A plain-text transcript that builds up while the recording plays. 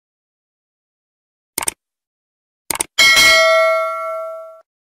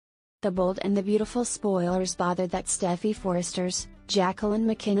The Bold and the Beautiful spoilers bother that Steffy Forrester's, Jacqueline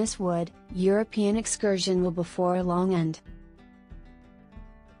McInnes Wood, European excursion will before long end.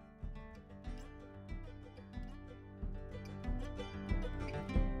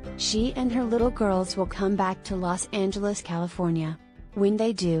 She and her little girls will come back to Los Angeles, California. When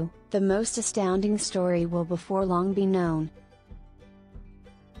they do, the most astounding story will before long be known.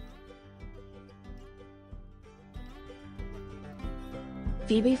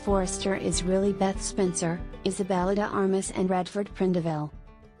 Phoebe Forrester is really Beth Spencer, Isabella de Armas and Redford Prindeville.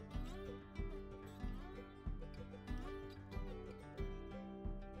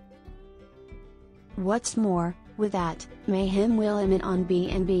 What's more, with that, mayhem will emit on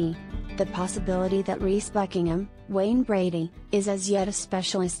B&B. The possibility that Reese Buckingham, Wayne Brady, is as yet a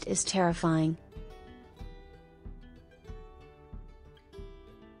specialist is terrifying.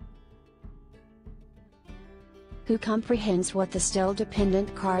 Who comprehends what the still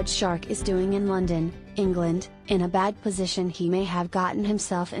dependent card shark is doing in London, England, in a bad position he may have gotten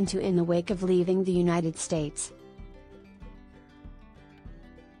himself into in the wake of leaving the United States?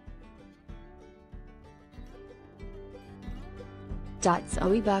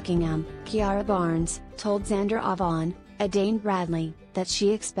 Zoe Buckingham, Kiara Barnes, told Xander Avon, Adane Bradley, that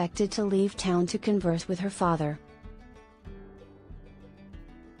she expected to leave town to converse with her father.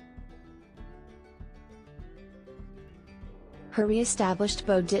 Her re-established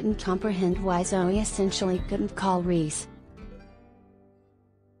beau didn't comprehend why Zoe essentially couldn't call Reese.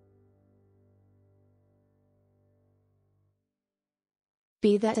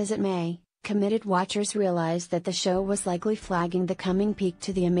 Be that as it may, committed watchers realized that the show was likely flagging the coming peak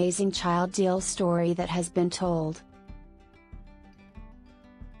to the amazing child deal story that has been told.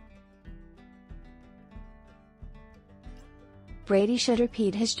 Brady should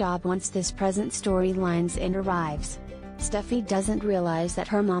repeat his job once this present storyline's end arrives. Steffy doesn't realize that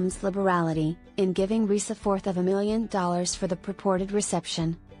her mom's liberality, in giving Reese $250,000 for the purported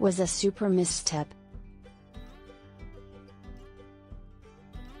reception, was a super misstep.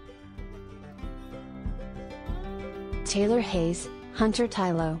 Taylor Hayes, Hunter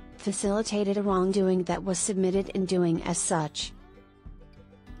Tylo, facilitated a wrongdoing that was submitted in doing as such.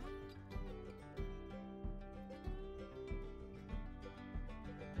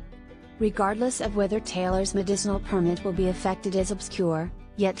 Regardless of whether Taylor's medicinal permit will be affected is obscure,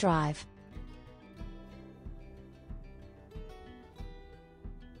 yet drive.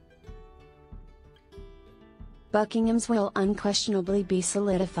 Buckingham's will unquestionably be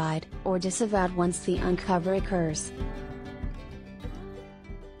solidified, or disavowed once the uncover occurs.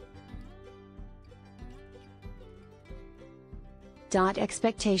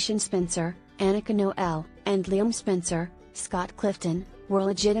 Expectation Spencer, Annika Noel, and Liam Spencer, Scott Clifton, were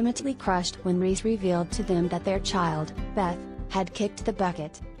legitimately crushed when Reese revealed to them that their child, Beth, had kicked the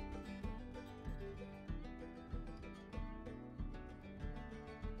bucket.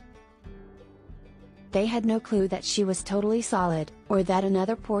 They had no clue that she was totally solid, or that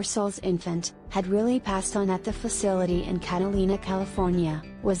another poor soul's infant, had really passed on at the facility in Catalina, California,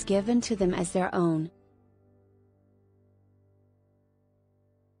 was given to them as their own.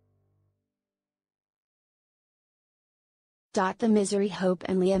 The misery Hope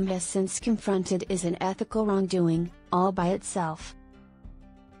and Liam has since confronted is an ethical wrongdoing, all by itself.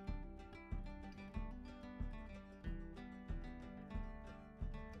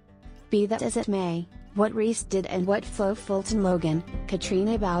 Be that as it may, what Reese did and what Flo Fulton Logan,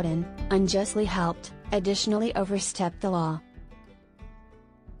 Katrina Bowden, unjustly helped, additionally overstepped the law.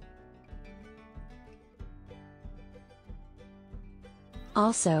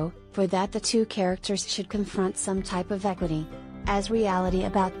 Also, for that the two characters should confront some type of equity. As reality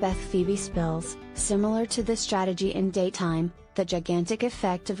about Beth Phoebe spills, similar to the strategy in Daytime, the gigantic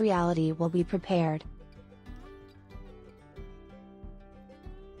effect of reality will be prepared.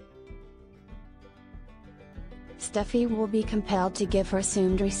 Steffy will be compelled to give her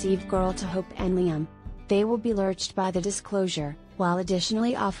assumed-received girl to Hope and Liam. They will be lurched by the disclosure, while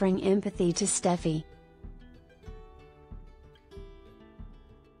additionally offering empathy to Steffy.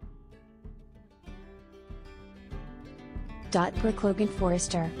 Brooke Logan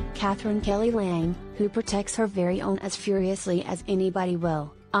Forrester, Catherine Kelly Lang, who protects her very own as furiously as anybody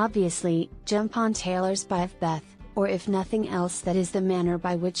will, obviously, jump on Taylor's buy of Beth, or if nothing else that is the manner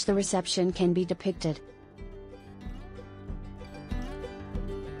by which the reception can be depicted.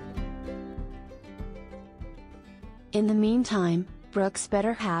 In the meantime, Brooke's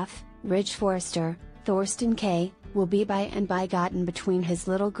better half, Ridge Forrester, Thorsten K., will be by and by gotten between his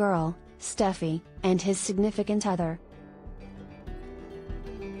little girl, Steffy, and his significant other.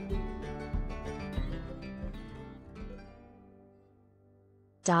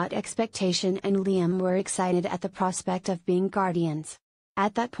 Expectation and Liam were excited at the prospect of being guardians.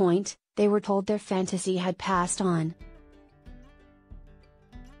 At that point, they were told their fantasy had passed on.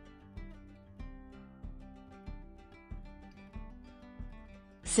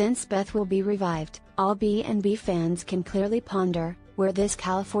 Since Beth will be revived, all B&B fans can clearly ponder where this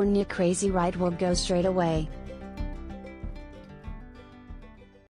California crazy ride will go straight away.